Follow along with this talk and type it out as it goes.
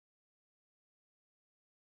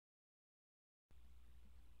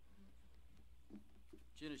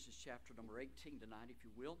Genesis chapter number 18 tonight, if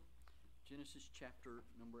you will. Genesis chapter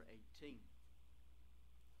number 18.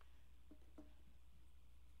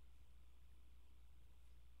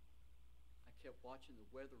 I kept watching the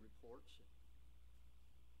weather reports.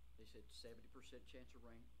 They said 70% chance of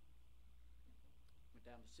rain. Went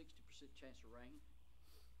down to 60% chance of rain.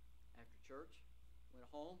 After church, went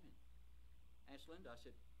home and asked Linda, I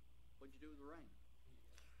said, what'd you do with the rain?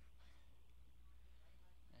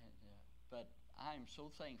 But I am so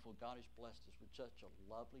thankful God has blessed us with such a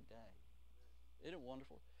lovely day. Isn't it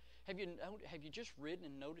wonderful? Have you just ridden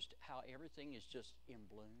and noticed how everything is just in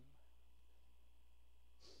bloom?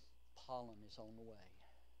 Pollen is on the way.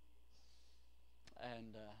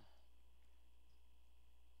 And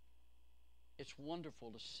it's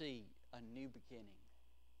wonderful to see a new beginning,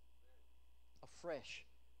 a fresh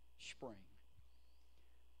spring.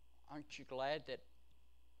 Aren't you glad that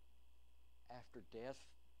after death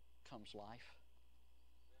comes life?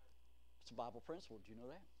 It's a Bible principle. Do you know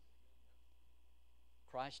that?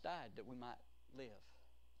 Christ died that we might live.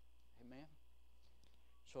 Amen?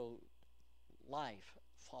 So life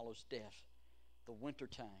follows death. The winter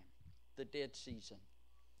time, the dead season,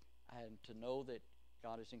 and to know that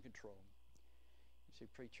God is in control. You see,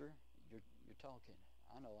 preacher, you're talking.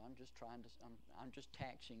 I know. I'm just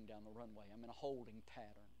taxiing down the runway. I'm in a holding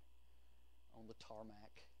pattern on the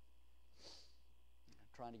tarmac,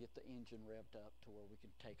 trying to get the engine revved up to where we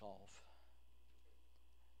can take off.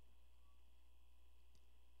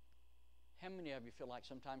 How many of you feel like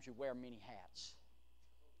sometimes you wear many hats?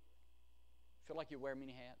 Feel like you wear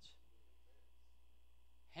many hats?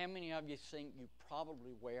 How many of you think you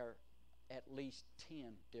probably wear at least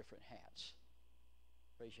 10 different hats?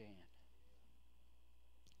 Raise your hand.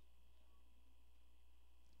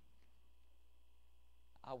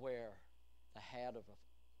 I wear the hat of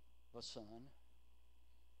a son,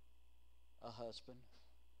 a husband,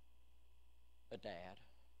 a dad,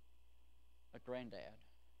 a granddad,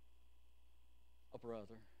 a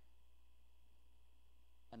brother,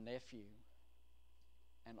 a nephew,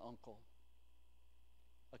 an uncle,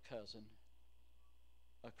 a cousin,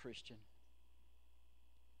 a Christian,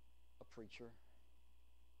 a preacher,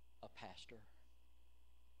 a pastor,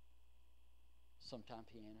 sometime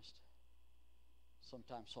pianist,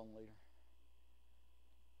 sometime song leader.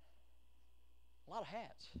 A lot of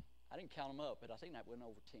hats. I didn't count them up, but I think that went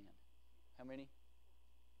over 10. How many?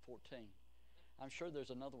 14. I'm sure there's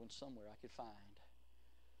another one somewhere I could find.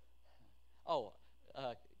 Oh,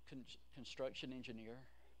 construction engineer.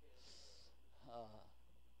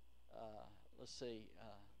 Let's see,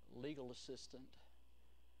 legal assistant.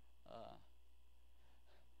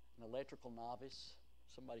 An electrical novice.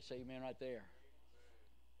 Somebody say amen right there.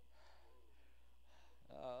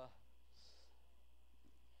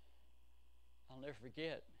 I'll never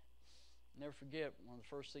forget one of the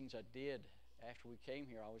first things I did after we came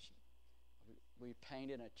here. We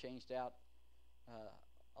painted and I changed out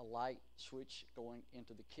a light switch going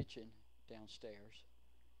into the kitchen downstairs.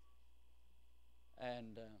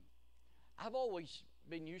 And I've always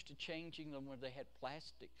been used to changing them where they had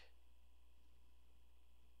plastic,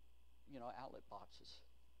 outlet boxes.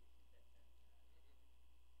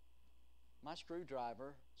 My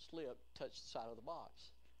screwdriver slipped, touched the side of the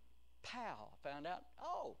box. Pow! Found out,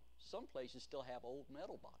 some places still have old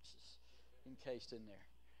metal boxes encased in there.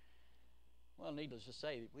 Well, needless to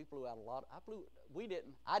say, we blew out a lot. We did.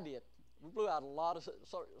 We blew out a lot of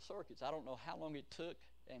circuits. I don't know how long it took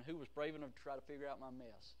and who was brave enough to try to figure out my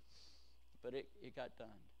mess. But it got done.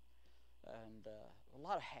 And a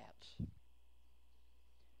lot of hats.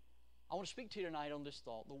 I want to speak to you tonight on this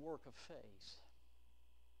thought, the work of faith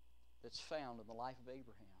that's found in the life of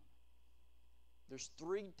Abraham. There's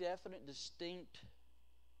 3 definite, distinct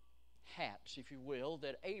hats, if you will,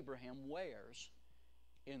 that Abraham wears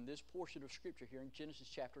in this portion of Scripture here in Genesis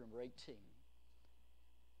chapter number 18.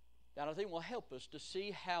 That I think will help us to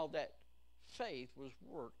see how that faith was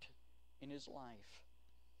worked in his life.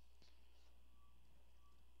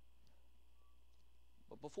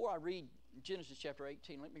 But before I read Genesis chapter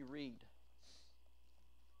 18, let me read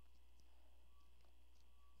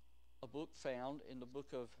a book found in the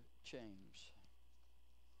book of James.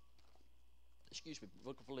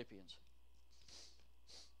 Book of Philippians.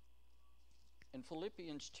 In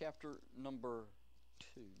Philippians chapter number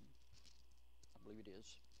 2, I believe it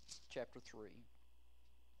is, chapter 3,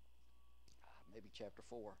 maybe chapter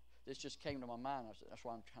 4. This just came to my mind. That's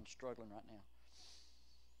why I'm kind of struggling right now.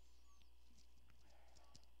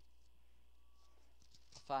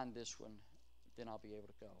 I'll find this one, then I'll be able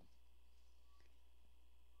to go.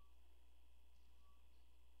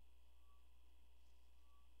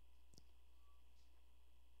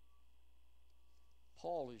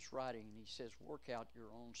 Paul is writing, and he says, work out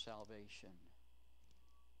your own salvation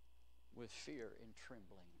with fear and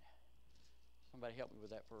trembling. Somebody help me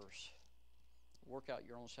with that verse. Work out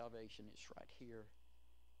your own salvation. It's right here.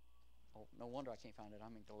 Oh, no wonder I can't find it.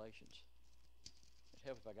 I'm in Galatians. It'd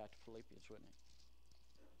help if I got to Philippians, wouldn't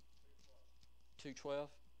it? 2:12.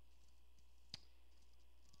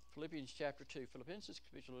 Philippians chapter 2. Philippiensis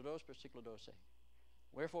capítulo 2, versículo 12.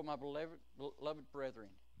 Wherefore, my beloved brethren,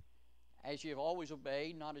 as ye have always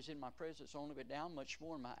obeyed, not as in my presence only, but now much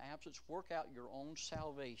more in my absence, work out your own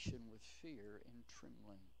salvation with fear and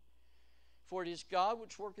trembling. For it is God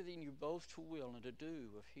which worketh in you both to will and to do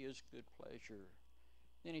of His good pleasure.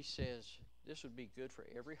 Then he says, this would be good for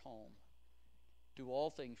every home. Do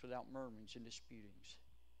all things without murmurings and disputings,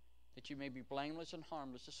 that you may be blameless and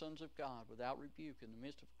harmless, the sons of God, without rebuke, in the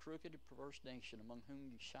midst of a crooked and perverse nation, among whom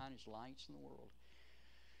you shine as lights in the world.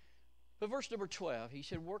 But verse number 12, he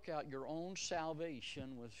said, work out your own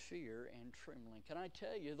salvation with fear and trembling. Can I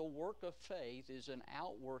tell you, the work of faith is an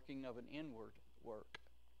outworking of an inward work.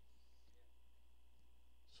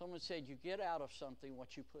 Someone said, you get out of something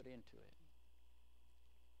what you put into it.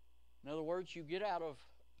 In other words, you get out of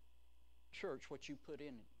church what you put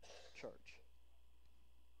in church.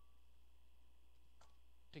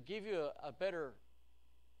 To give you a better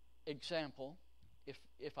example,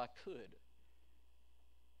 if I could,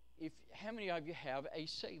 how many of you have a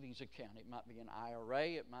savings account? It might be an IRA,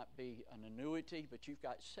 it might be an annuity, but you've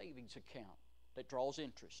got savings account that draws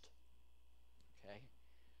interest. Okay?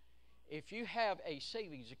 If you have a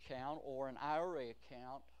savings account or an IRA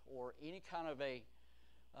account or any kind of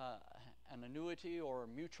an annuity or a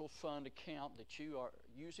mutual fund account that you are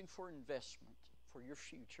using for investment for your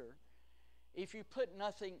future, if you put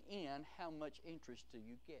nothing in, how much interest do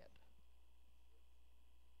you get?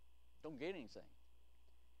 Don't get anything.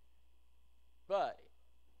 But,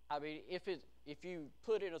 I mean, if you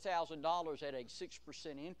put in $1,000 at a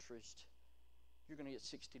 6% interest, you're going to get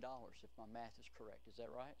 $60 if my math is correct. Is that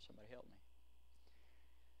right? Somebody help me.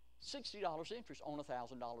 $60 interest on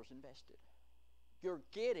 $1,000 invested. You're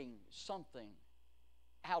getting something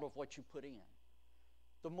out of what you put in.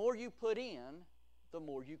 The more you put in, the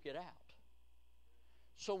more you get out.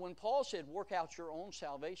 So when Paul said, work out your own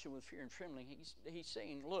salvation with fear and trembling, he's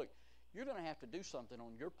saying, look, you're going to have to do something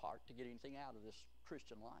on your part to get anything out of this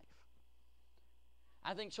Christian life.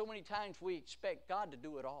 I think so many times we expect God to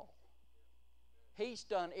do it all. He's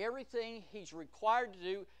done everything He's required to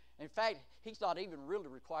do. In fact, He's not even really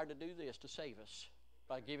required to do this to save us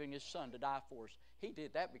by giving His Son to die for us. He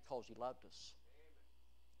did that because He loved us.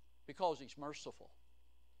 Because He's merciful.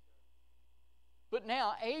 But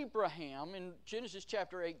now Abraham in Genesis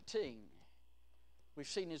chapter 18, we've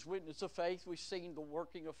seen his witness of faith. We've seen the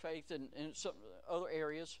working of faith in some other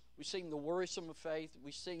areas. We've seen the worrisome of faith.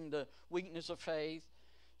 We've seen the weakness of faith.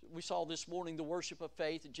 We saw this morning the worship of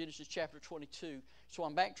faith in Genesis chapter 22. So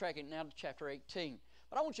I'm backtracking now to chapter 18.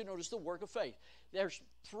 But I want you to notice the work of faith. There's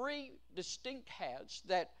three distinct hats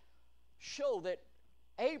that show that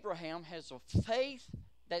Abraham has a faith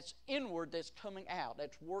that's inward, that's coming out,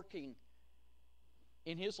 that's working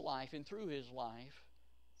in his life and through his life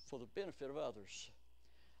for the benefit of others.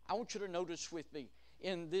 I want you to notice with me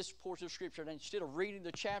in this portion of Scripture, and instead of reading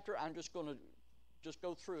the chapter, I'm just going to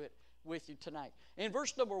go through it with you tonight. In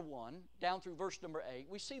verse number 1, down through verse number 8,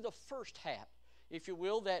 we see the first hat, if you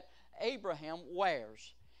will, that Abraham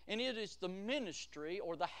wears. And it is the ministry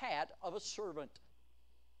or the hat of a servant.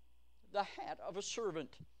 The hat of a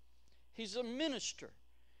servant. He's a minister.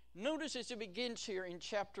 Notice as it begins here in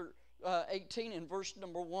chapter 18 in verse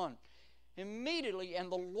number 1. Immediately,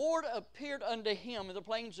 and the Lord appeared unto him in the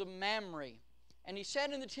plains of Mamre. And he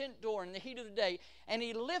sat in the tent door in the heat of the day, and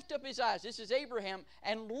he lifted up his eyes, this is Abraham,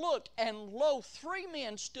 and looked, and lo, 3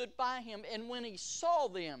 men stood by him. And when he saw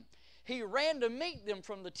them, he ran to meet them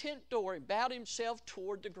from the tent door, and bowed himself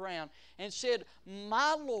toward the ground, and said,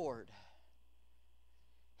 my Lord.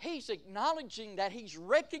 He's acknowledging that he's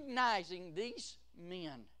recognizing these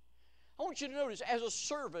men. I want you to notice, as a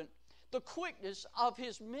servant, the quickness of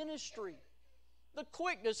his ministry. The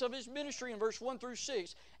quickness of his ministry in verse 1 through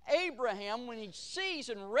 6. Abraham, when he sees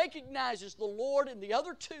and recognizes the Lord and the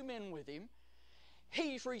other 2 men with him,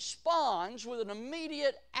 he responds with an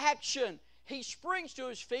immediate action. He springs to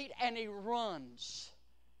his feet and he runs.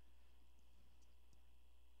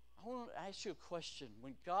 I want to ask you a question.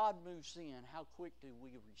 When God moves in, how quick do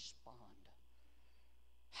we respond?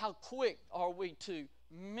 How quick are we to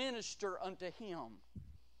minister unto Him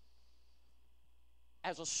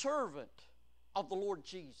as a servant of the Lord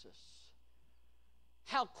Jesus?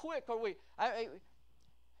 How quick are we? I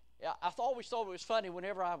always thought it was funny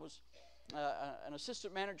whenever I was an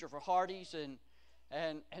assistant manager for Hardee's, and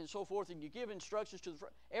and so forth, and you give instructions to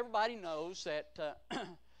everybody knows that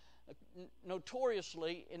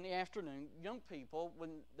notoriously in the afternoon, young people, when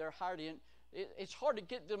they're hired in, it's hard to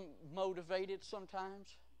get them motivated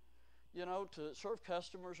sometimes, to serve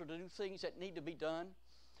customers or to do things that need to be done.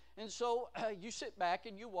 And so you sit back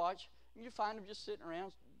and you watch, and you find them just sitting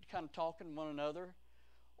around kind of talking to one another.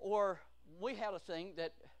 Or we had a thing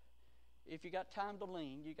that if you got time to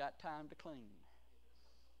lean, you got time to clean.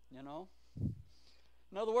 In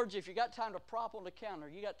other words, if you got time to prop on the counter,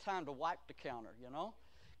 you got time to wipe the counter,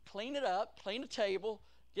 Clean it up, clean the table,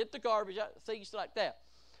 get the garbage out, things like that.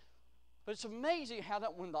 But it's amazing how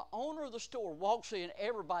that when the owner of the store walks in,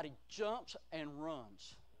 everybody jumps and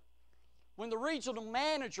runs. When the regional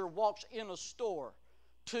manager walks in a store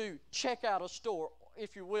to check out a store,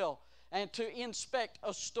 if you will, and to inspect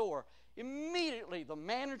a store, immediately the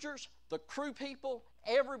managers, the crew people,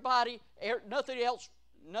 everybody, nothing else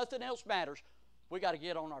matters. We got to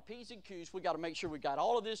get on our P's and Q's. We got to make sure we got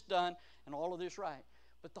all of this done and all of this right.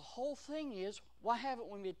 But the whole thing is, why haven't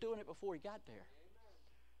we been doing it before he got there?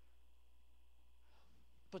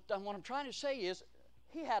 But what I'm trying to say is,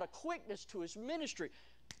 he had a quickness to his ministry.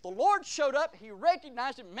 The Lord showed up, he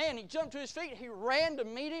recognized him, man, he jumped to his feet, he ran to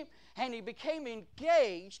meet him, and he became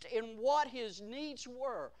engaged in what his needs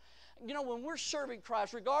were. When we're serving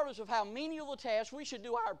Christ, regardless of how menial the task, we should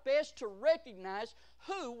do our best to recognize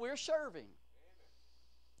who we're serving.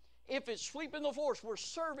 If it's sweeping the floors, we're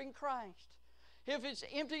serving Christ. If it's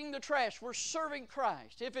emptying the trash, we're serving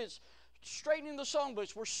Christ. If it's straightening the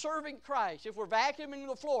songbooks, we're serving Christ. If we're vacuuming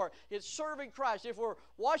the floor, it's serving Christ. If we're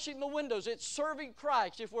washing the windows, it's serving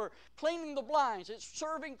Christ. If we're cleaning the blinds, it's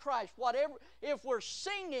serving Christ. Whatever. If we're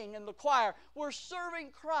singing in the choir, we're serving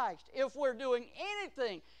Christ. If we're doing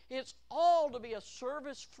anything, it's all to be a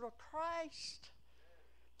service for Christ.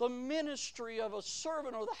 The ministry of a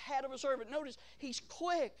servant, or the hat of a servant. Notice, he's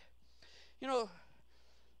quick.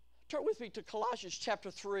 Turn with me to Colossians chapter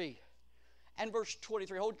 3 and verse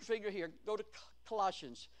 23. Hold your finger here. Go to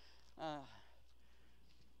Colossians.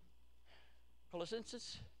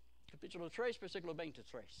 Colossenses, capítulo 3, versículo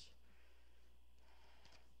 23.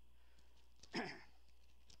 I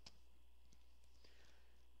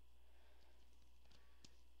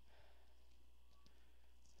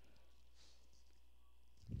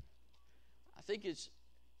think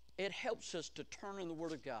it helps us to turn in the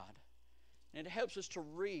Word of God. And it helps us to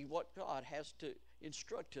read what God has to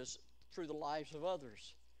instruct us through the lives of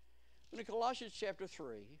others. In Colossians chapter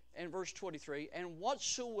 3 and verse 23, and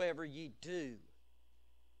whatsoever ye do,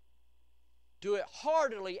 do it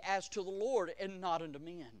heartily as to the Lord and not unto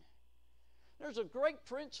men. There's a great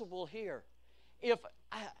principle here.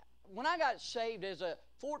 When I got saved as a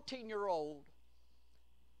 14-year-old,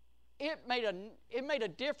 it made a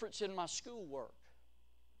difference in my schoolwork.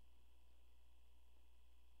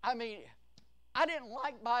 I didn't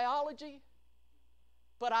like biology,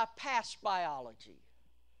 but I passed biology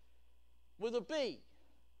with a B.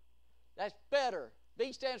 That's better.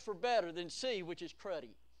 B stands for better than C, which is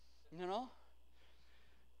cruddy. And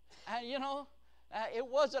it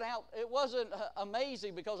wasn't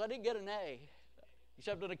amazing because I didn't get an A,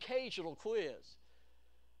 except an occasional quiz.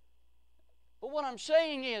 But what I'm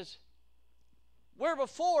saying is, where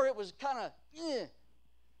before it was kind of,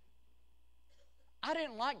 I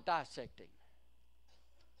didn't like dissecting.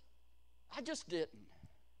 I just didn't.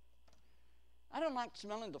 I don't like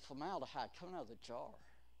smelling the formaldehyde coming out of the jar.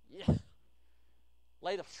 Yeah.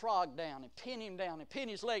 Lay the frog down and pin him down and pin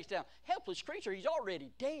his legs down. Helpless creature, he's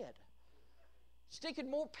already dead. Sticking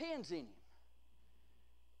more pins in him.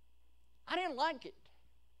 I didn't like it.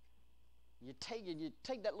 You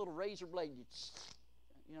take that little razor blade, you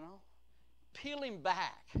peel him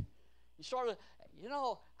back. You sort of,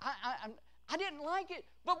 I didn't like it.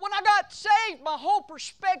 But when I got saved, my whole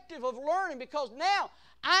perspective of learning, because now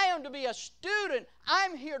I am to be a student.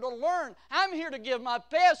 I'm here to learn. I'm here to give my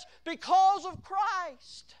best because of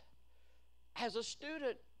Christ. As a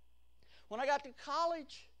student. When I got to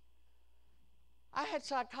college, I had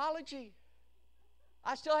psychology.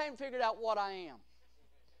 I still haven't figured out what I am.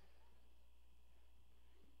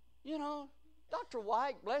 Dr.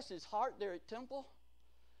 White, bless his heart there at Temple.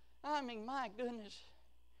 My goodness.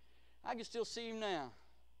 I can still see him now.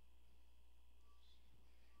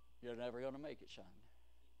 You're never going to make it, son.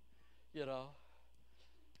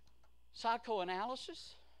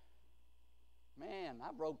 Psychoanalysis. Man,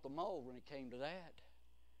 I broke the mold when it came to that.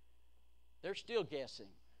 They're still guessing.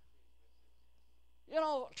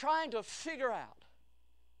 Trying to figure out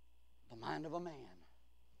the mind of a man.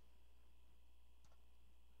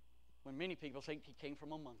 When many people think he came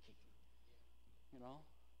from a monkey.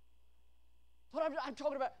 But I'm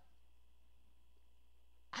talking about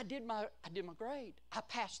I did my grade. I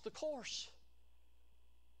passed the course.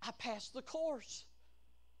 I passed the course.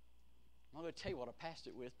 I'm not going to tell you what I passed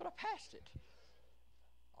it with, but I passed it.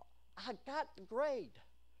 I got the grade.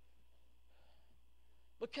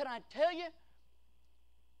 But can I tell you,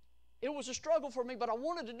 it was a struggle for me, but I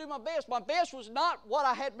wanted to do my best. My best was not what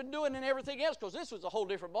I had been doing and everything else, because this was a whole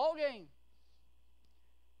different ball game.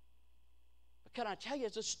 But can I tell you,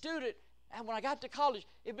 as a student, and when I got to college,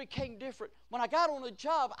 it became different. When I got on a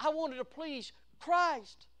job, I wanted to please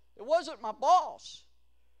Christ. It wasn't my boss.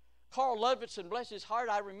 Carl Ludvigson, bless his heart,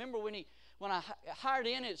 I remember when I hired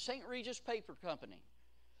in at St. Regis Paper Company.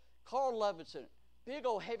 Carl Ludvigson, big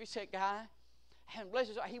old heavyset guy, and bless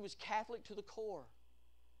his heart, he was Catholic to the core.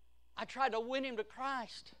 I tried to win him to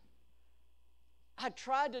Christ. I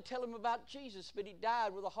tried to tell him about Jesus, but he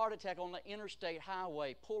died with a heart attack on the interstate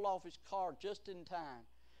highway, pulled off his car just in time,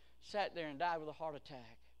 sat there and died with a heart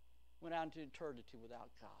attack, went out into eternity without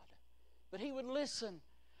God. But he would listen.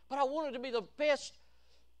 But I wanted to be the best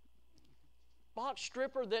box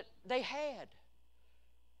stripper that they had.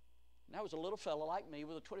 And that was a little fellow like me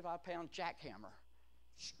with a 25-pound jackhammer,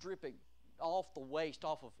 stripping off the waist,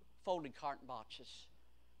 off of folding carton boxes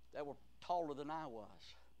that were taller than I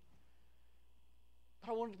was.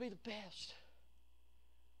 But I wanted to be the best.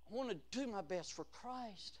 I wanted to do my best for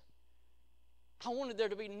Christ. I wanted there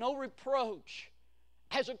to be no reproach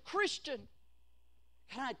as a Christian.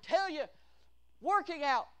 Can I tell you, working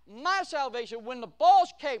out my salvation, when the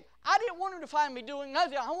boss came, I didn't want him to find me doing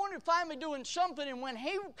nothing. I wanted to find me doing something, and when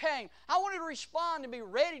he came, I wanted to respond and be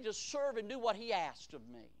ready to serve and do what he asked of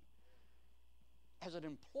me. As an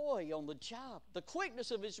employee on the job, the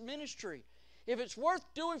quickness of his ministry. If it's worth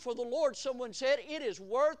doing for the Lord, someone said, it is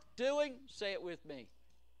worth doing, say it with me,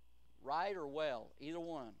 right or well, either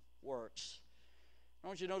one works. I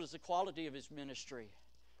want you to notice the quality of his ministry,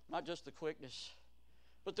 not just the quickness,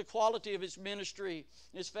 but the quality of his ministry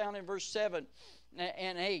is found in verse 7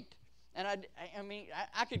 and 8. And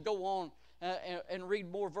I could go on and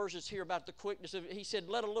read more verses here about the quickness of it. He said,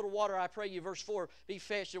 let a little water, I pray you, verse 4, be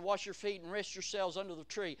fetched, and wash your feet, and rest yourselves under the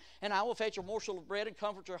tree. And I will fetch a morsel of bread, and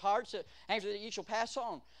comfort your hearts, after that ye shall pass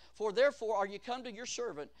on. For therefore are you come to your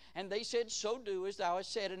servant. And they said, so do as thou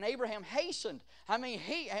hast said. And Abraham hastened.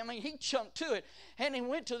 He jumped to it. And he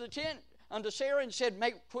went to the tent unto Sarah and said,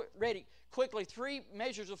 make ready quickly 3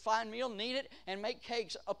 measures of fine meal, knead it, and make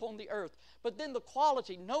cakes upon the earth. But then the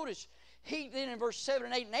quality, notice, then in verse 7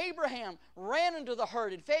 and 8, and Abraham ran unto the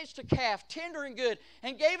herd and fetched a calf, tender and good,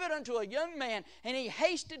 and gave it unto a young man, and he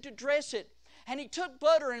hasted to dress it. And he took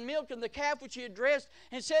butter and milk and the calf which he had dressed,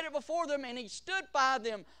 and set it before them, and he stood by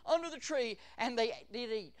them under the tree, and they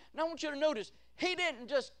did eat. Now I want you to notice, he didn't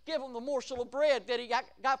just give them the morsel of bread that he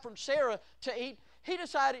got from Sarah to eat. He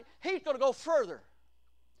decided he's going to go further.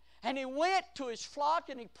 And he went to his flock,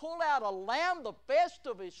 and he pulled out a lamb, the best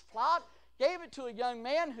of his flock, gave it to a young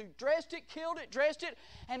man who dressed it, killed it, dressed it,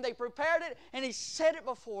 and they prepared it, and he set it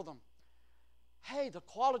before them. Hey, the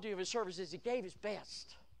quality of his service is he gave his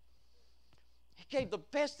best. He gave the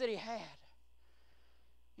best that he had.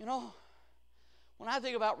 You know, when I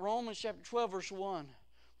think about Romans chapter 12, verse 1,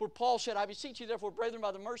 where Paul said, I beseech you therefore, brethren,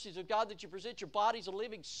 by the mercies of God, that you present your bodies a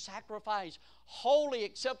living sacrifice, wholly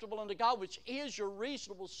acceptable unto God, which is your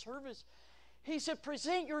reasonable service. He said,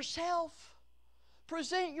 present yourself.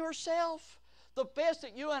 Present yourself. The best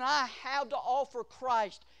that you and I have to offer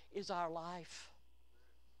Christ is our life.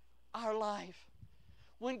 Our life.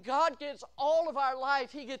 When God gets all of our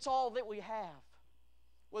life, He gets all that we have.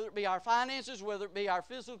 Whether it be our finances, whether it be our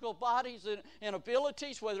physical bodies and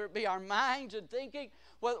abilities, whether it be our minds and thinking,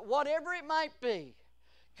 whatever it might be,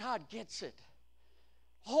 God gets it.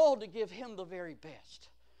 All to give Him the very best.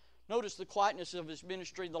 Notice the quietness of His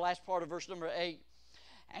ministry in the last part of verse number 8.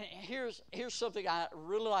 And here's something I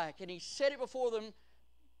really like. And He set it before them,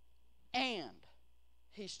 and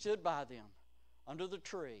He stood by them under the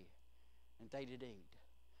tree, and they did eat.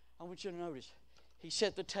 I want you to notice, He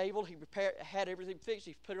set the table, He had everything fixed,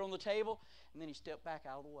 He put it on the table, and then He stepped back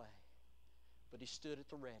out of the way. But He stood at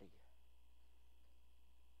the ready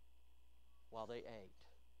while they ate.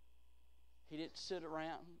 He didn't sit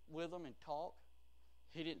around with them and talk.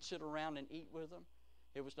 He didn't sit around and eat with them.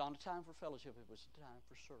 It was not a time for fellowship. It was a time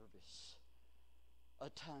for service. A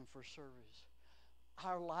time for service.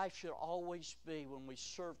 Our life should always be, when we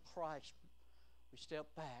serve Christ, we step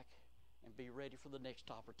back and be ready for the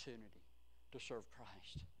next opportunity to serve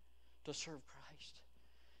Christ. To serve Christ.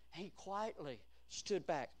 He quietly stood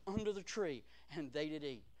back under the tree, and they did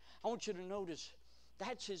eat. I want you to notice,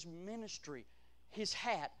 that's His ministry, His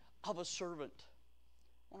hat of a servant.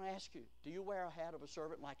 I want to ask you, do you wear a hat of a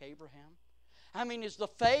servant like Abraham? I mean, is the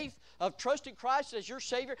faith of trusting Christ as your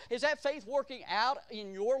Savior, is that faith working out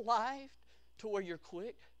in your life to where you're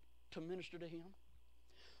quick to minister to Him?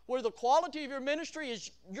 Where the quality of your ministry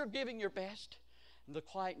is you're giving your best, and the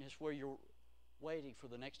quietness where you're waiting for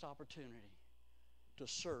the next opportunity to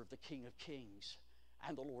serve the King of Kings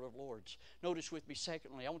and the Lord of Lords. Notice with me,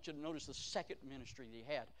 secondly, I want you to notice the second ministry that he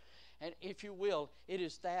had. And if you will, it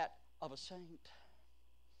is that of a saint.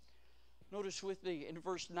 Notice with me in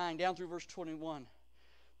verse 9 down through verse 21,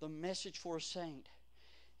 the message for a saint.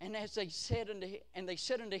 And as they said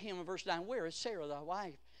unto him in verse 9, Where is Sarah thy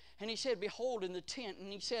wife? And he said, Behold, in the tent.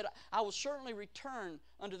 And he said, I will certainly return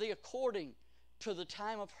unto thee according to the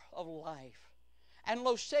time of life. And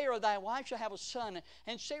lo, Sarah thy wife shall have a son.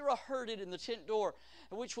 And Sarah heard it in the tent door,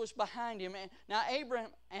 which was behind him. And now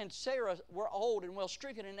Abraham and Sarah were old and well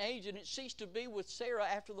stricken in age, and it ceased to be with Sarah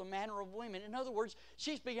after the manner of women. In other words,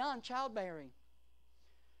 she's beyond childbearing.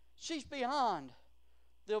 She's beyond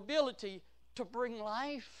the ability to bring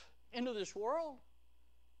life into this world.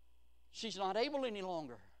 She's not able any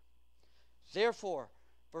longer. Therefore,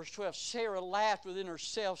 verse 12, Sarah laughed within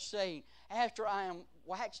herself, saying, After I am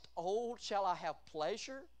waxed old, shall I have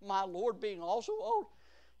pleasure, my Lord being also old?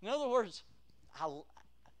 In other words,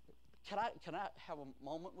 can I have a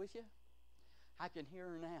moment with you? I can hear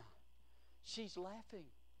her now. She's laughing.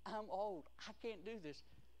 I'm old. I can't do this.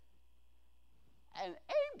 And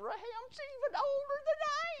Abraham's even older than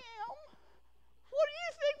I am. What do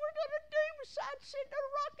you think we're going to do besides sit in a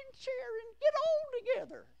rocking chair and get old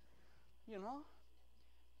together? You know?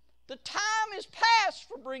 The time is past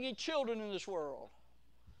for bringing children in this world.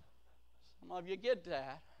 Some of you get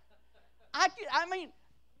that. I mean,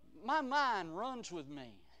 my mind runs with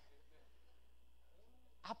me.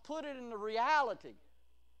 I put it in the reality.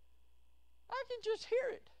 I can just hear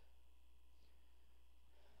it.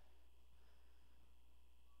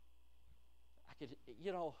 I could,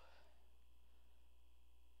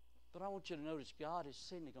 but I want you to notice God is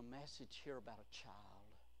sending a message here about a child.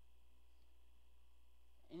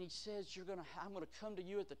 And He says, I'm going to come to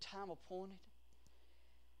you at the time appointed.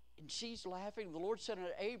 And she's laughing. The Lord said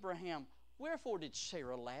unto Abraham, Wherefore did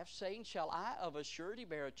Sarah laugh, saying, Shall I of a surety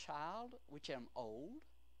bear a child, which am old?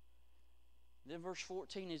 Then verse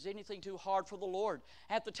 14, Is anything too hard for the Lord?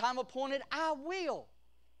 At the time appointed, I will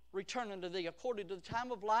return unto thee according to the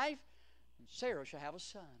time of life, and Sarah shall have a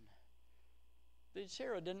son. Then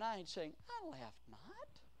Sarah denied, saying, I laughed not.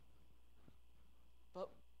 But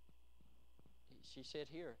she said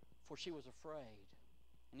here, for she was afraid.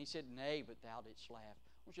 And he said, Nay, but thou didst laugh.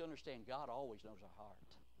 I want you to understand, God always knows our heart.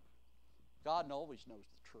 God always knows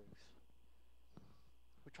the truth.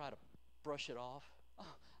 We try to brush it off. Oh,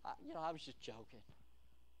 I was just joking.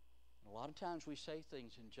 And a lot of times we say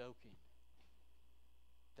things in joking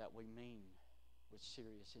that we mean with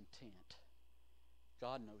serious intent.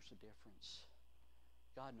 God knows the difference.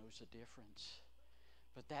 God knows the difference.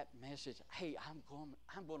 But that message, hey, I'm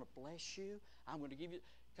going to bless you. I'm going to give you.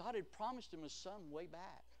 God had promised him a son way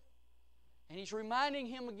back. And He's reminding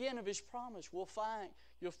him again of His promise. You'll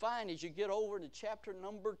find as you get over to chapter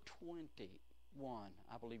number 21,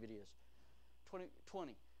 I believe it is.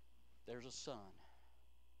 20. There's a son.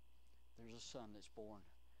 There's a son that's born.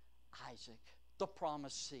 Isaac, the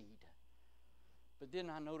promised seed. But then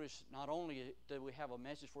I notice not only do we have a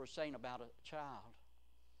message for a saint about a child,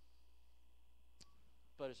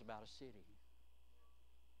 but it's about a city.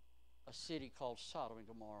 A city called Sodom and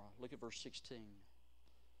Gomorrah. Look at verse 16.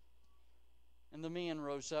 And the men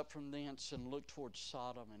rose up from thence and looked toward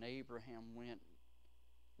Sodom, and Abraham went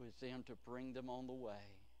with them to bring them on the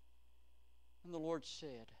way. And the Lord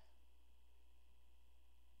said,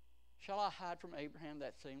 Shall I hide from Abraham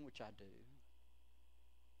that thing which I do?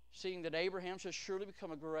 Seeing that Abraham shall surely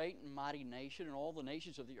become a great and mighty nation, and all the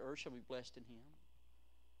nations of the earth shall be blessed in him.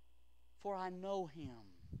 For I know him.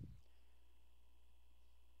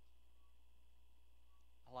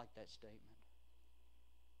 I like that statement.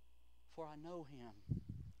 For I know him,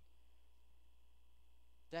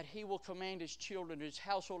 that he will command his children, his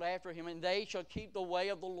household after him, and they shall keep the way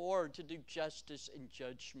of the Lord to do justice and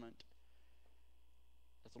judgment,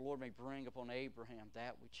 that the Lord may bring upon Abraham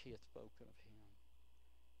that which He hath spoken of him.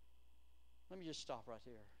 Let me just stop right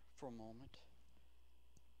there for a moment.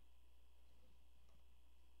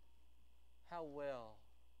 How well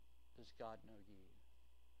does God know you?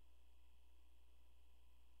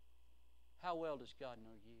 How well does God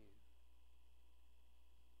know you?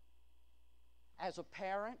 As a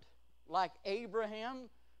parent, like Abraham,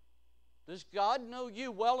 does God know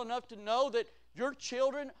you well enough to know that your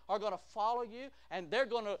children are going to follow you, and they're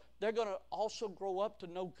going to also grow up to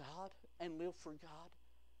know God and live for God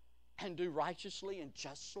and do righteously and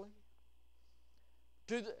justly?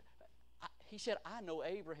 He said, I know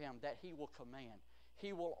Abraham that he will command.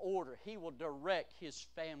 He will order. He will direct his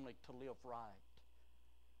family to live right.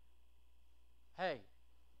 Hey,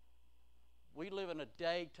 we live in a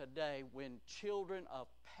day today when children of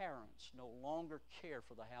parents no longer care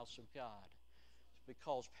for the house of God. It's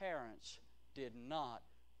because parents did not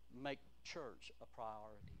make church a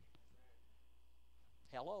priority.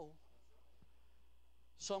 Hello?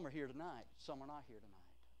 Some are here tonight. Some are not here tonight.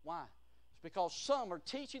 Why? It's because some are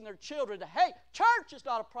teaching their children that, hey, church is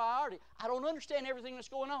not a priority. I don't understand everything that's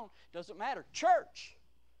going on. Doesn't matter. Church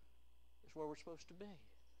is where we're supposed to be.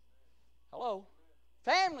 Hello?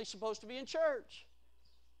 Family's supposed to be in church.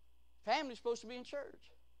 Family's supposed to be in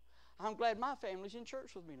church. I'm glad my family's in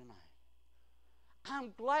church with me tonight.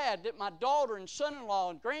 I'm glad that my daughter and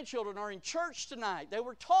son-in-law and grandchildren are in church tonight. They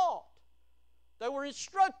were taught. They were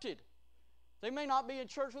instructed. They may not be in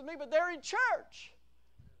church with me, but they're in church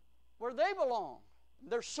where they belong.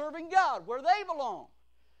 They're serving God where they belong.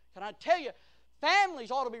 Can I tell you, families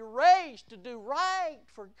ought to be raised to do right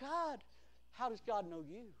for God. How does God know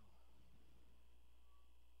you?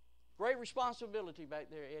 Great responsibility back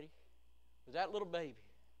there, Eddie, with that little baby.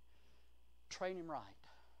 Train him right.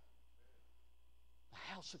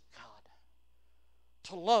 The house of God.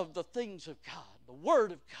 To love the things of God, the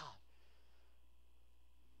Word of God,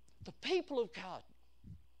 the people of God.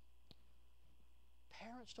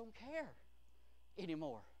 Parents don't care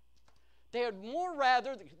anymore. They'd more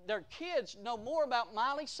rather their kids know more about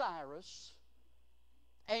Miley Cyrus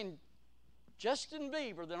and Justin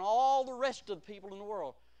Bieber than all the rest of the people in the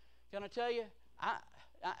world. Can I tell you?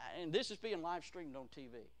 And this is being live streamed on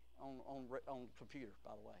TV, on computer,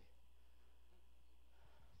 by the way.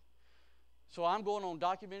 So I'm going on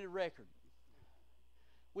documented record.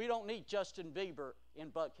 We don't need Justin Bieber in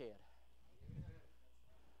Buckhead.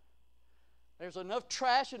 There's enough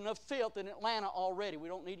trash and enough filth in Atlanta already. We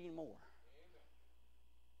don't need any more.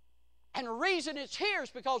 And the reason it's here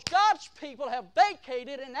is because God's people have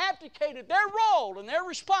vacated and abdicated their role and their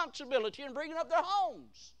responsibility in bringing up their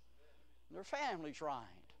homes, their families right.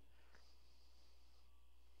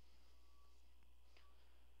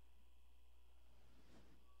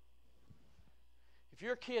 If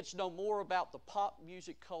your kids know more about the pop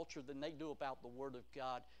music culture than they do about the Word of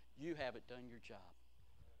God, you haven't done your job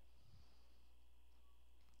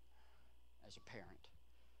as a parent.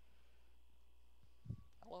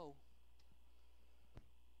 Hello?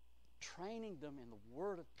 Training them in the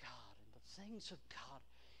Word of God and the things of God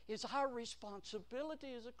is our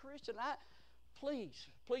responsibility as a Christian.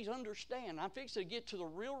 Please understand. I'm fixing to get to the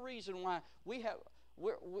real reason why we have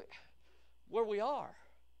where we are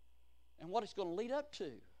and what it's going to lead up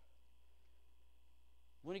to.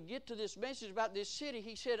 When he get to this message about this city,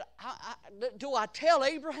 he said, do I tell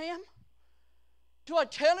Abraham? Do I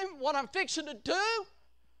tell him what I'm fixing to do?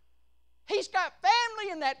 He's got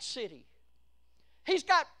family in that city. He's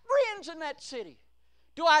got friends in that city.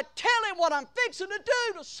 Do I tell him what I'm fixing to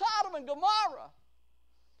do to Sodom and Gomorrah?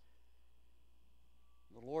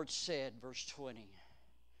 The Lord said, verse 20,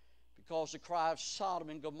 because the cry of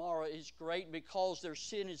Sodom and Gomorrah is great, because their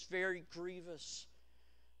sin is very grievous.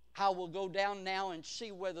 I will go down now and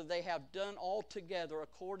see whether they have done altogether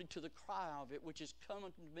according to the cry of it which is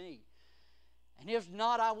coming to me. And if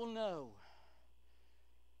not, I will know.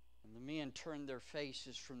 And the men turned their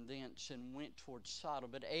faces from thence and went toward Sodom.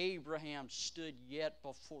 But Abraham stood yet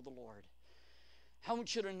before the Lord. I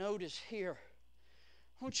want you to notice here.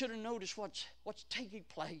 I want you to notice what's taking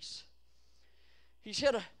place. He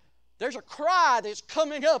said, there's a cry that's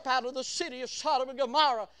coming up out of the city of Sodom and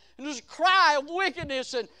Gomorrah. And there's a cry of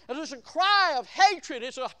wickedness. And there's a cry of hatred.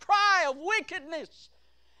 It's a cry of wickedness.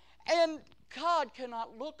 And God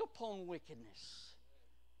cannot look upon wickedness.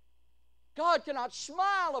 God cannot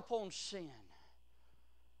smile upon sin.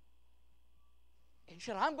 He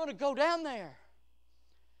said, I'm going to go down there.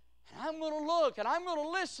 And I'm going to look and I'm going to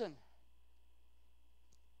listen.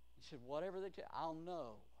 He said, whatever they tell, I'll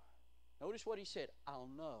know. Notice what he said, I'll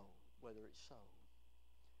know whether it's so.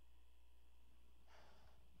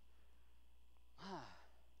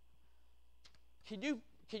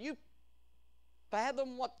 Can you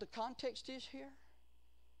fathom what the context is here?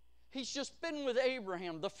 He's just been with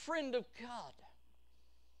Abraham, the friend of God.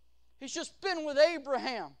 He's just been with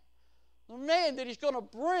Abraham, the man that he's going to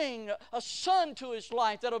bring a son to his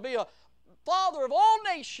life that'll be a father of all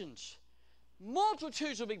nations.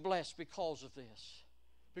 Multitudes will be blessed because of this,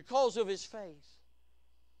 because of his faith.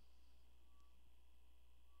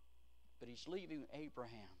 But he's leaving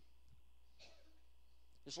Abraham.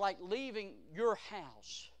 It's like leaving your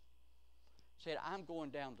house. Said, I'm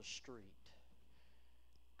going down the street.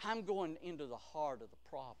 I'm going into the heart of the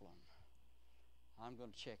problem. I'm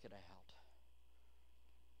going to check it out.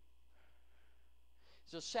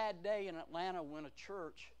 It's a sad day in Atlanta when a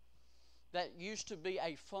church that used to be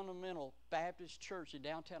a fundamental Baptist church in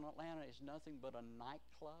downtown Atlanta is nothing but a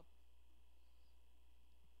nightclub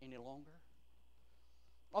any longer.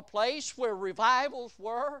 A place where revivals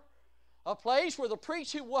were, a place where the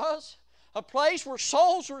preaching was, a place where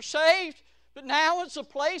souls were saved, but now it's a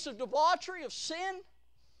place of debauchery, of sin.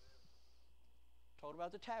 Told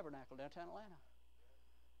about the Tabernacle downtown Atlanta.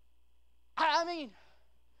 I mean,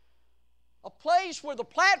 a place where the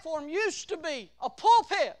platform used to be a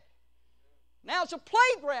pulpit. Now it's a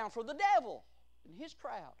playground for the devil and his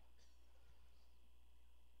crowd.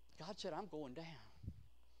 God said, I'm going down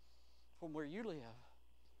from where you live.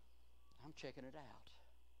 I'm checking it out.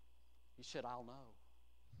 He said, I'll know.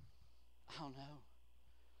 I'll know.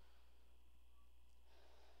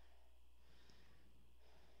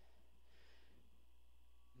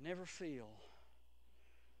 Never feel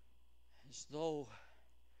as though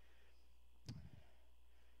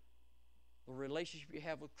the relationship you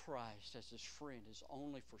have with Christ as His friend is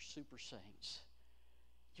only for super saints.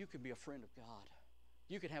 You can be a friend of God.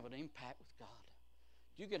 You can have an impact with God.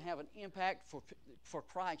 You can have an impact for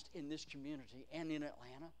Christ in this community and in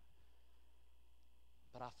Atlanta.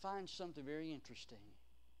 But I find something very interesting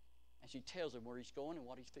as he tells them where he's going and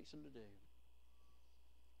what he's fixing to do.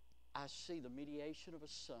 I see the mediation of a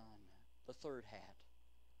son, the third hat,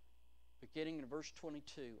 beginning in verse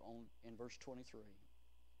 22 in verse 23.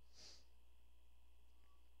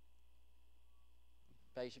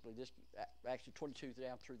 Basically, this actually 22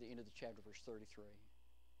 down through the end of the chapter, verse 33.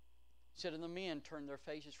 It said, and the men turned their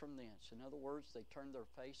faces from thence. In other words, they turned their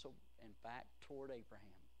face and back toward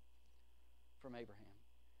Abraham, from Abraham,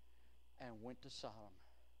 and went to Sodom.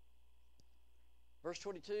 Verse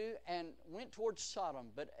 22, and went towards Sodom,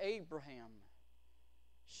 but Abraham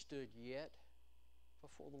stood yet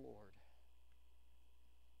before the Lord.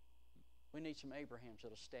 We need some Abrahams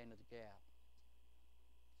that'll stand in the gap.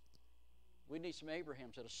 We need some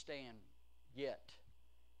Abrahams that'll stand yet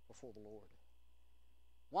before the Lord.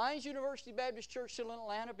 Why is University Baptist Church still in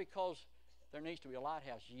Atlanta? Because there needs to be a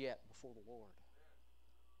lighthouse yet before the Lord.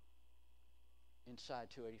 Inside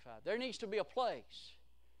 285. There needs to be a place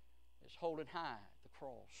that's holding high the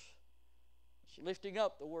cross. It's lifting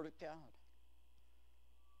up the Word of God.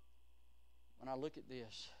 When I look at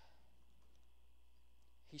this,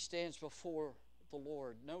 he stands before the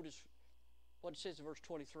Lord. Notice what it says in verse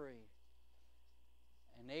 23.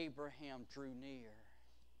 And Abraham drew near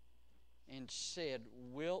and said,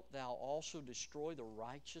 wilt thou also destroy the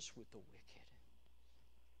righteous with the wicked?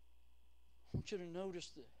 I want you to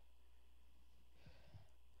notice that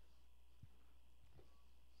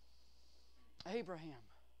Abraham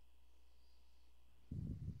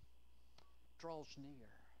draws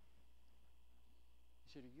near.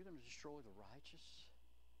 He said, are you going to destroy the righteous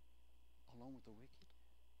along with the wicked?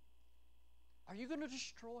 Are you going to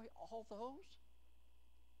destroy all those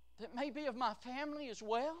that may be of my family as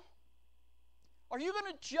well? Are you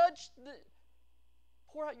going to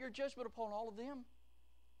pour out your judgment upon all of them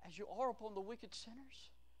as you are upon the wicked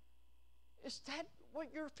sinners? Is that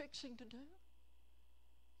what you're fixing to do?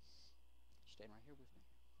 Stand right here with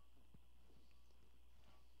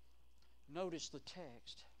me. Notice the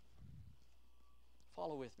text.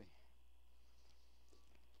 Follow with me.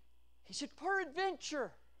 He said,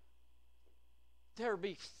 peradventure, there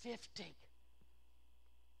be 50.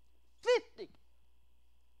 50.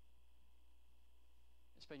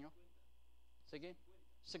 Espanol? Say again?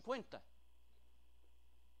 50.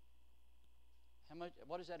 How much?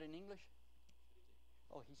 What is that in English?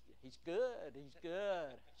 Oh, he's good. He's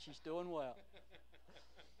good. She's doing well.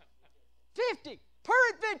 50.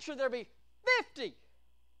 Peradventure there be 50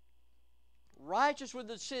 righteous within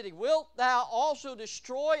the city. Wilt thou also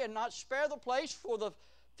destroy and not spare the place for the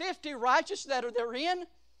 50 righteous that are therein?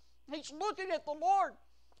 He's looking at the Lord.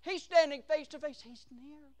 He's standing face to face. He's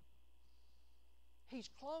near. He's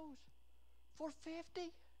close. For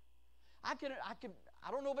 50. I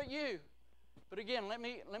don't know about you, but again, let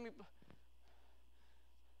me.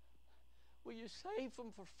 Will you save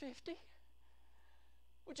them for 50?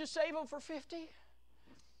 Would you save them for 50?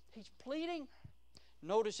 He's pleading.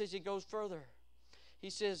 Notice as he goes further, he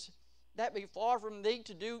says, that be far from thee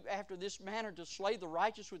to do after this manner, to slay the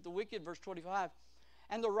righteous with the wicked, verse 25.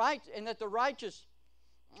 And that the righteous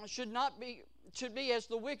should be as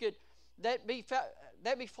the wicked, that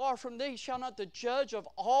be far from thee. Shall not the judge of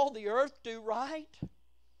all the earth do right?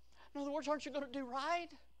 In other words, aren't you going to do right?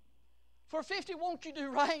 For 50, won't you do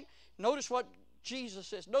right? Notice what Jesus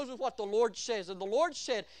says. Notice what the Lord says. And the Lord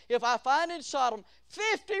said, if I find in Sodom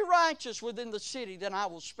 50 righteous within the city, then I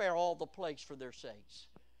will spare all the plagues for their sakes.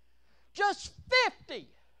 Just 50.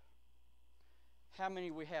 How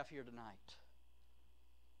many we have here tonight?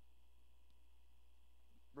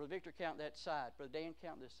 Brother Victor, count that side. Brother Dan,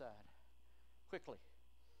 count this side. Quickly.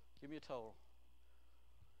 Give me a total.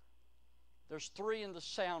 There's 3 in the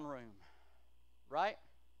sound room. Right?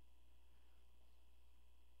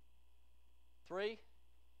 3?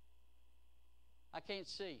 I can't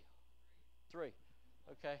see. 3.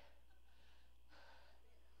 Okay.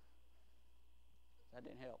 That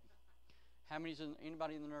didn't help. How many's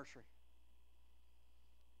anybody in the nursery?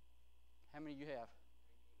 How many you have?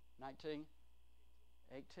 19?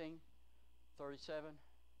 18? 37?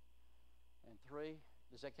 And 3?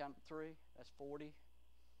 Does that count 3? That's 40.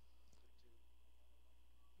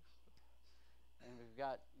 And we've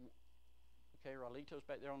got, okay, Ralito's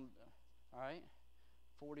back there on, all right,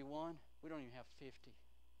 41. We don't even have 50.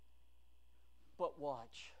 But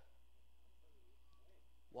watch.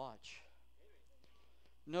 Watch.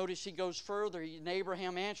 Notice he goes further. And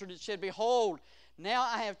Abraham answered and said, behold, now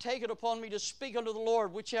I have taken upon me to speak unto the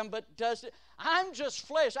Lord, which am but dust. I'm just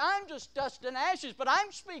flesh. I'm just dust and ashes, but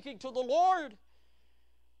I'm speaking to the Lord.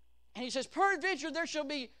 And he says, peradventure there shall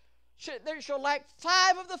lack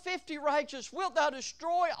 5 of the 50 righteous. Wilt thou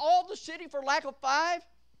destroy all the city for lack of 5?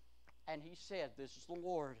 And he said, this is the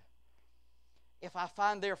Lord. If I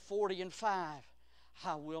find there 40 and 5,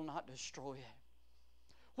 I will not destroy it.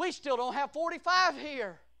 We still don't have 45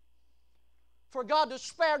 here for God to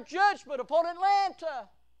spare judgment upon Atlanta.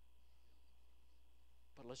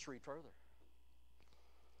 But let's read further.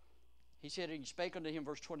 He said, and he spake unto him,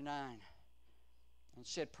 verse 29, and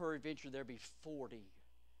said, peradventure there be 40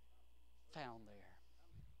 found there.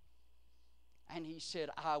 And he said,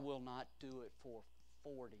 I will not do it for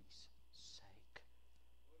 40's sake.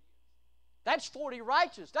 That's 40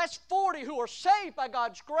 righteous. That's 40 who are saved by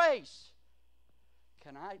God's grace.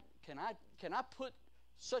 Can I put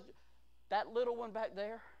that little one back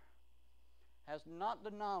there? Has not the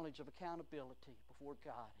knowledge of accountability before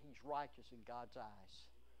God. He's righteous in God's eyes.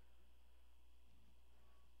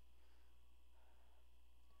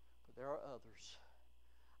 But there are others.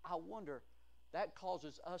 I wonder, that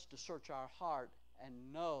causes us to search our heart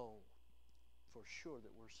and know for sure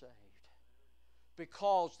that we're saved.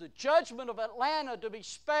 Because the judgment of Atlanta to be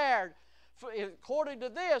spared, according to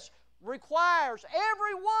this, requires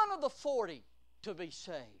every one of the 40 to be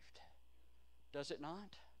saved. Does it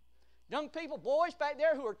not? Young people, boys back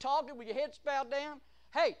there who are talking with your heads bowed down,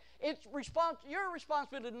 hey, it's your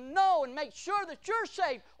responsibility to know and make sure that you're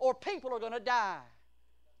saved, or people are going to die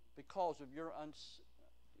because of your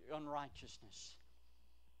unrighteousness.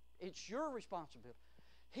 It's your responsibility.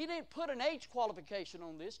 He didn't put an age qualification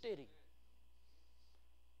on this, did he?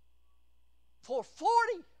 For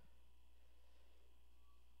 40.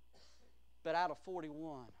 But out of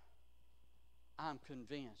 41, I'm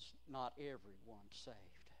convinced not everyone's saved.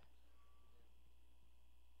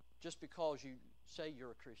 Just because you say you're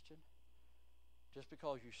a Christian, just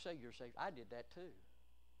because you say you're saved, I did that too.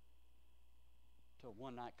 Till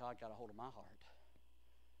one night God got a hold of my heart.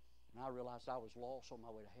 And I realized I was lost on my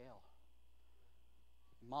way to hell.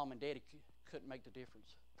 Mom and Daddy couldn't make the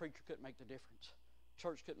difference. Preacher couldn't make the difference.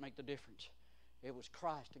 Church couldn't make the difference. It was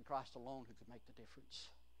Christ and Christ alone who could make the difference.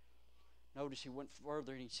 Notice he went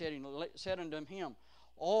further and he said unto him,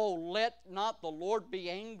 oh, let not the Lord be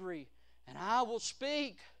angry, and I will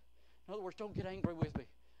speak. In other words, don't get angry with me.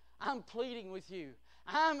 I'm pleading with you.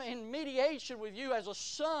 I'm in mediation with you as a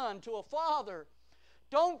son to a father.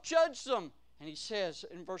 Don't judge them. And he says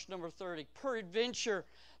in verse number 30, peradventure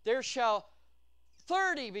there shall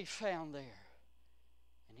 30 be found there.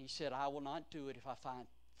 And he said, I will not do it if I find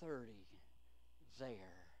 30 there.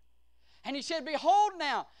 And he said, behold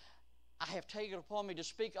now, I have taken upon me to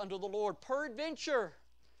speak unto the Lord, peradventure.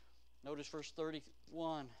 Notice verse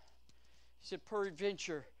 31. He said,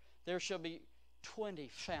 peradventure there shall be 20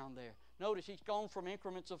 found there. Notice he's gone from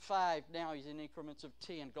increments of 5, now he's in increments of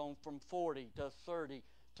 10, gone from 40 to 30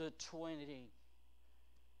 to 20.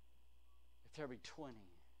 If there be 20.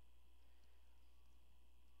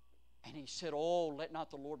 And he said, oh, let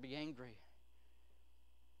not the Lord be angry.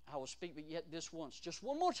 I will speak but yet this once, just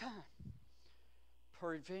one more time.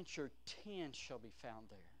 Peradventure 10 shall be found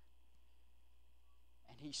there.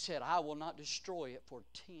 And he said, I will not destroy it for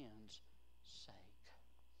 10's sake.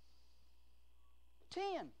 10.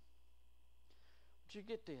 Did you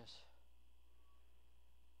get this?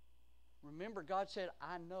 Remember, God said,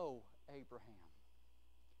 I know Abraham.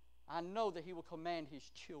 I know that he will command his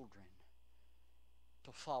children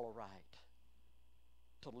to follow right,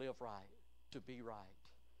 to live right, to be right,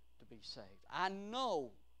 to be saved. I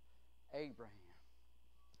know Abraham,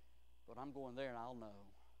 but I'm going there and I'll know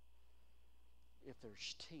if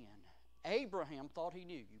there's 10. Abraham thought he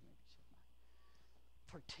knew. You maybe said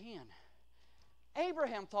for 10.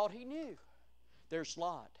 Abraham thought he knew. There's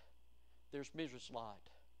Lot. There's Mrs. Lot.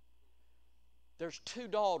 There's 2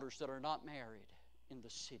 daughters that are not married in the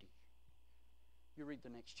city. You read the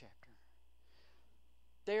next chapter.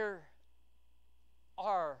 There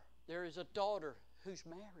is a daughter who's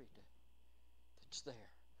married that's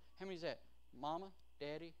there. How many is that? Mama,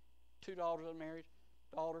 Daddy, 2 daughters unmarried,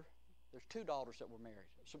 daughter. There's 2 daughters that were married.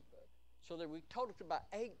 So that we talked about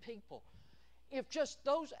 8 people. If just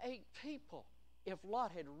those 8 people, if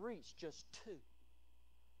Lot had reached just 2,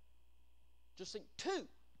 just think 2,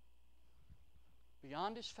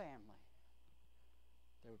 beyond his family,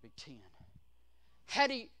 there would be 10.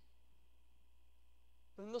 Had he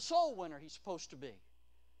been the soul winner he's supposed to be,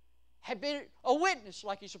 had been a witness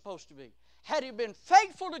like he's supposed to be, had he been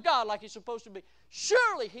faithful to God like he's supposed to be,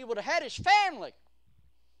 surely he would have had his family.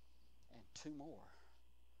 And 2 more.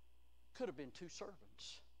 Could have been 2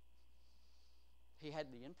 servants. He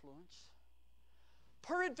had the influence.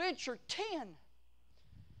 Peradventure 10.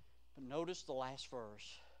 But notice the last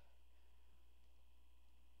verse.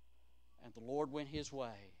 And the Lord went His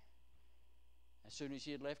way as soon as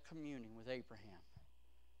He had left communing with Abraham.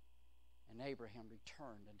 And Abraham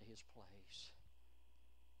returned unto his place.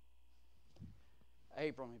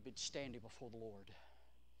 Abraham had been standing before the Lord.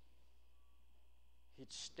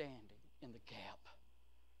 He'd standing in the gap.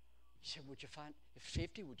 He said, would you find, if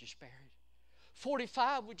 50, would you spare it?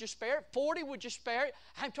 45, would you spare it? 40, would you spare it?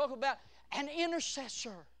 I'm talking about an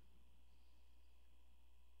intercessor.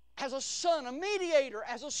 As a son, a mediator,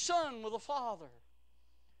 as a son with a father.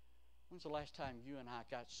 When's the last time you and I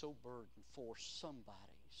got so burdened for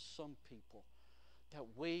somebody, some people, that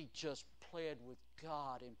we just pled with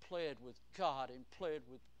God and pled with God and pled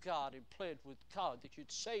with God and pled with God that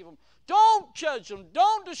you'd save them? Don't judge them.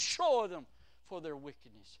 Don't destroy them for their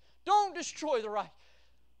wickedness. Don't destroy the right.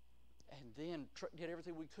 And then did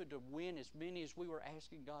everything we could to win as many as we were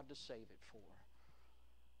asking God to save it for.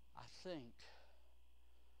 I think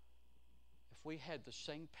if we had the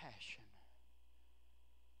same passion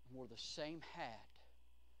and wore the same hat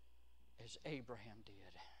as Abraham did,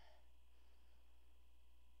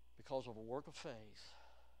 because of a work of faith,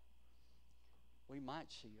 we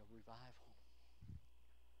might see a revival.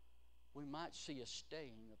 We might see a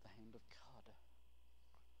staying of the hand of God.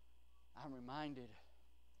 I'm reminded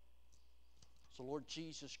as the Lord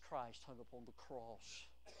Jesus Christ hung upon the cross,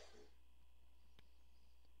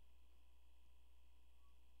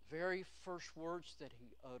 the very first words that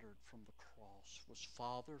He uttered from the cross was,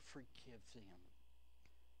 Father, forgive them.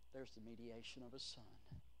 There's the mediation of a son.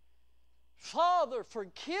 Father,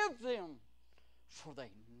 forgive them, for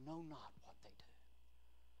they know not what they do.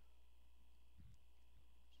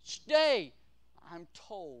 Today, I'm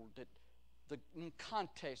told that in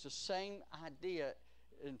context, the same idea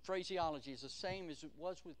and phraseology is the same as it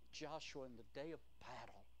was with Joshua in the day of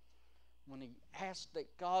battle, when he asked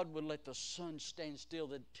that God would let the sun stand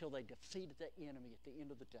still until they defeated the enemy at the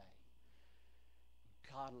end of the day.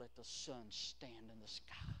 God let the sun stand in the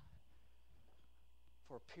sky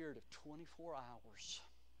for a period of 24 hours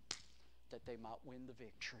that they might win the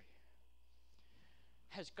victory.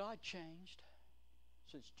 Has God changed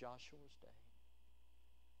since Joshua's day?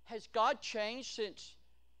 Has God changed since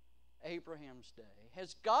Abraham's day?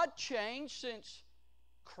 Has God changed since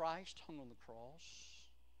Christ hung on the cross?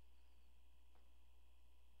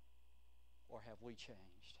 Or have we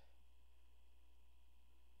changed?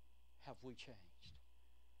 Have we changed?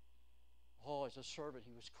 Oh, as a servant,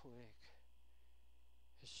 he was quick.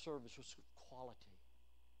 His service was quality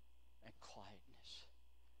and quietness.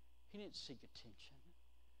 He didn't seek attention.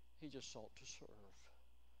 He just sought to serve.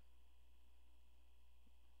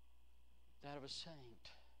 That of a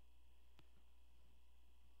saint.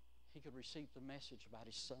 He could receive the message about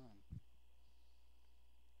his son.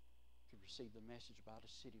 He could receive the message about a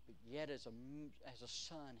city. But yet as a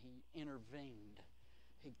son, he intervened.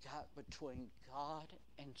 He got between God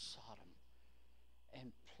and Sodom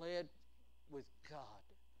and pled with God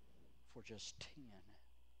for just 10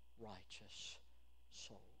 righteous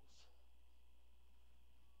souls.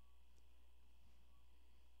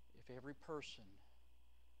 If every person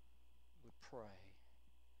would pray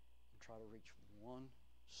and try to reach 1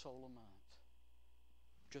 soul a month,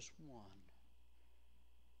 just 1,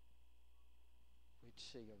 we'd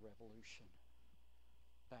see a revolution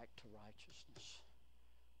back to righteousness.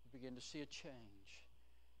 We begin to see a change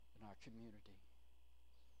in our community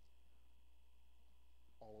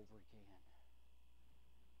all over again.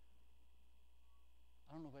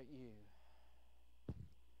 I don't know about you,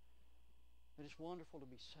 but it's wonderful to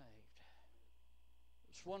be saved.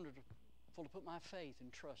 It's wonderful to put my faith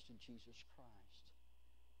and trust in Jesus Christ.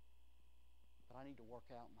 But I need to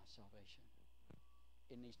work out my salvation.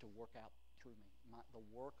 It needs to work out through me. The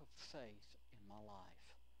work of faith in my life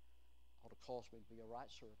ought to cause me to be a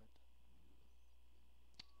right servant,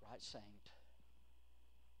 right saint,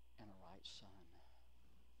 and a right son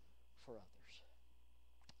for others.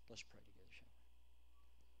 Let's pray together, shall we?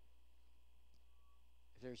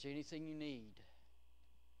 If there's anything you need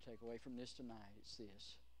to take away from this tonight, it's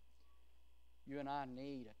this. You and I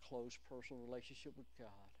need a close personal relationship with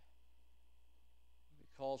God,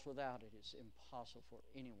 because without it, it's impossible for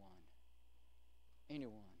anyone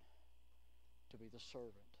to be the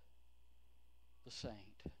servant, the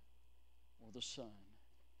saint, or the son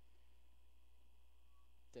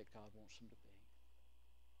that God wants them to be.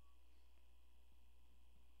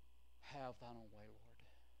 Have thine own way, Lord.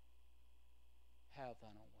 Have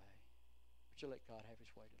thine own way. Would you let God have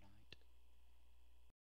his way tonight?